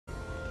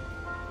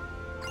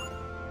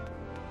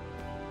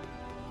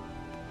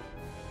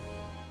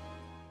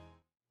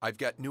I've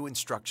got new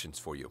instructions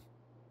for you.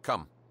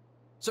 Come.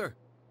 Sir.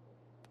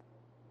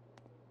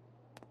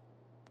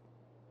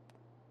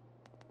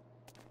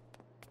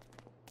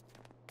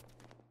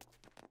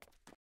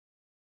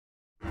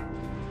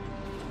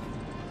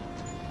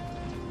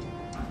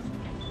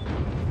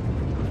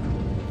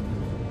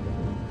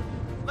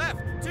 Left,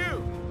 2.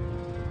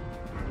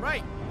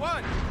 Right,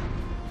 1.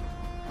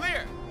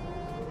 Clear.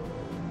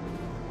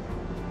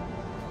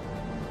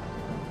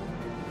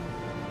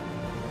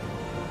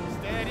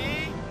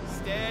 Steady,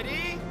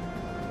 steady.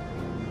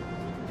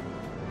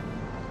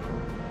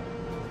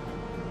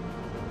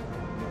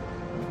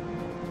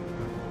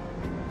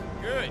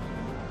 Good.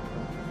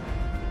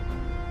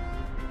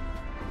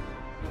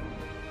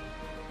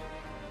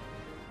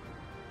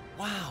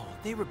 Wow,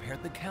 they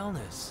repaired the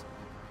Calnus.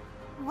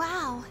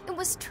 Wow, it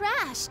was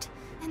trashed,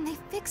 and they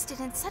fixed it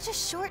in such a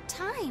short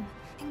time.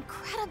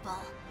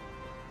 Incredible.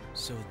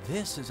 So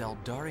this is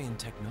Eldarian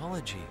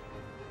technology.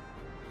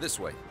 This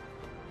way.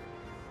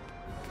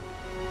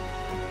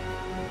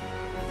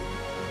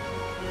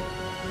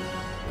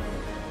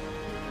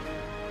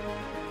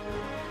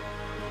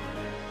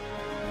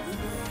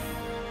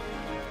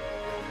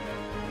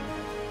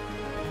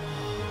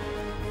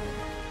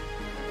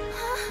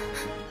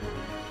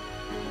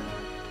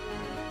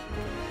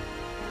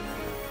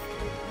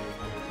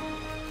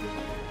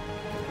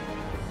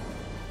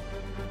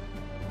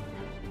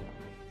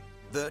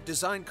 The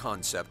design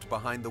concept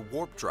behind the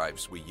warp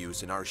drives we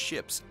use in our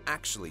ships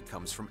actually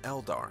comes from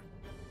Eldar.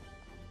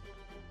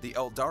 The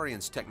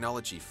Eldarians'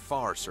 technology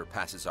far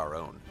surpasses our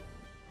own.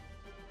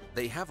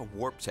 They have a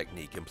warp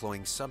technique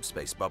employing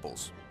subspace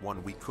bubbles,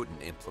 one we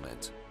couldn't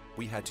implement.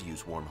 We had to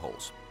use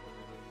wormholes.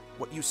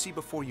 What you see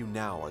before you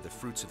now are the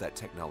fruits of that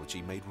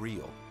technology made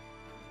real.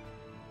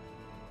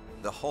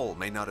 The hull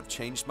may not have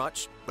changed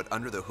much, but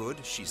under the hood,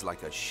 she's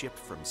like a ship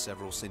from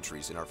several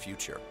centuries in our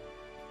future.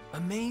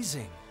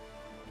 Amazing.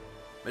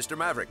 Mr.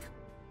 Maverick,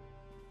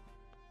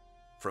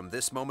 from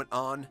this moment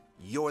on,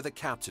 you're the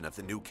captain of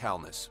the new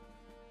Calnus.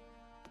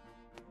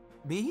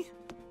 Me?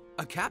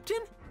 A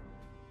captain?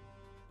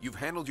 You've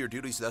handled your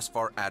duties thus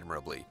far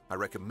admirably. I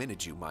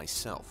recommended you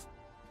myself.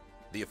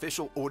 The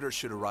official order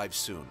should arrive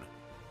soon.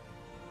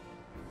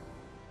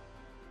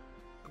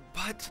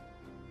 But...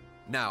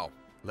 Now,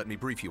 let me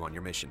brief you on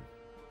your mission.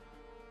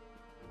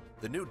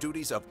 The new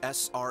duties of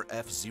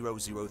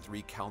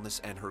SRF-003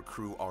 Calnus and her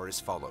crew are as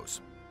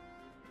follows.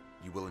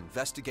 You will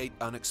investigate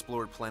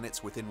unexplored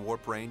planets within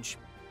warp range,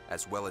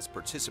 as well as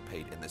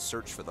participate in the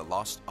search for the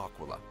lost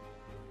Aquila.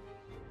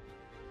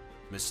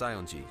 Miss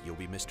Sionji, you'll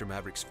be Mr.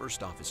 Maverick's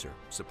first officer.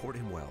 Support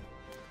him well.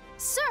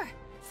 Sir!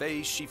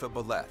 Faye Shifa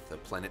Beleth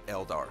of planet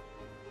Eldar.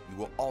 You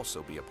will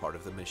also be a part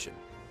of the mission.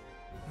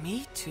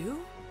 Me too?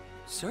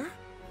 Sir?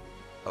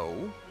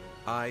 Oh?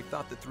 I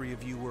thought the three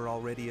of you were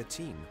already a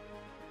team.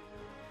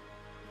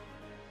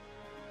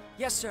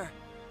 Yes, sir.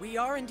 We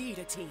are indeed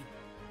a team.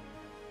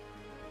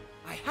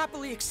 I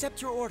happily accept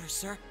your orders,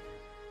 sir.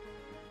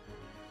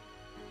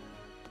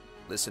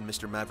 Listen,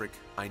 Mr. Maverick,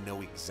 I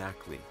know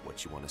exactly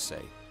what you want to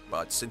say.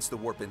 But since the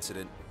warp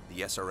incident,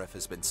 the SRF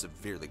has been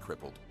severely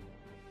crippled.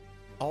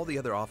 All the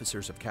other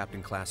officers of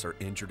Captain Class are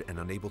injured and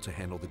unable to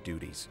handle the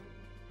duties.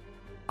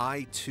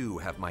 I, too,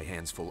 have my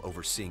hands full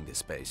overseeing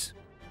this base.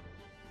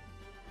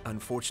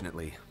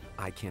 Unfortunately,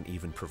 I can't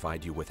even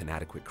provide you with an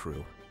adequate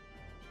crew.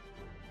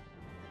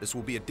 This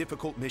will be a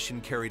difficult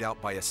mission carried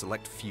out by a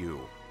select few.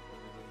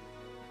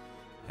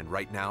 And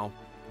right now,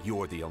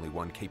 you're the only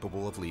one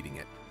capable of leading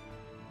it.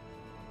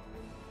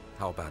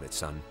 How about it,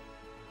 son?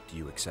 Do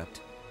you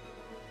accept?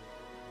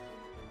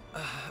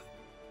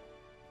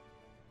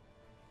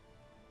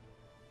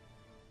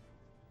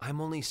 I'm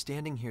only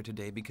standing here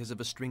today because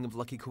of a string of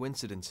lucky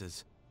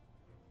coincidences.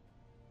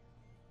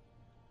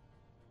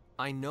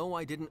 I know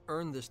I didn't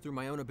earn this through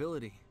my own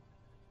ability.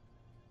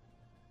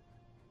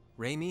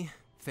 Raimi,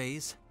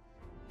 FaZe,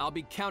 I'll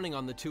be counting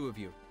on the two of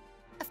you.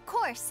 Of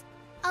course.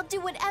 I'll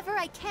do whatever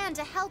I can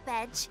to help,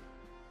 Edge.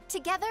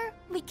 Together,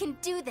 we can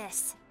do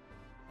this.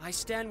 I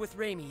stand with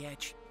Raimi,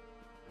 Edge.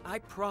 I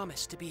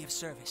promise to be of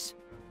service.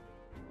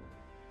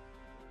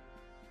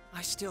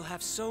 I still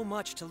have so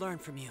much to learn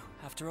from you,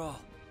 after all.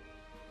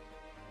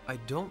 I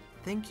don't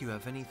think you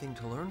have anything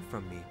to learn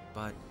from me,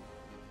 but...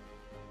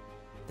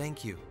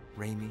 Thank you,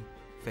 Raimi,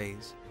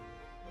 FaZe.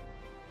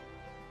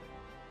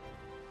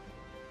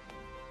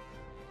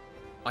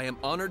 I am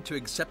honored to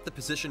accept the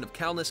position of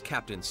Calnus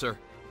Captain, sir.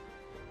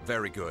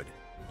 Very good.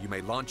 You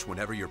may launch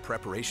whenever your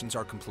preparations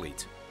are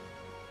complete.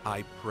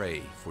 I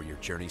pray for your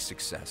journey's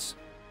success.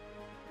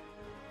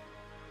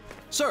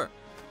 Sir!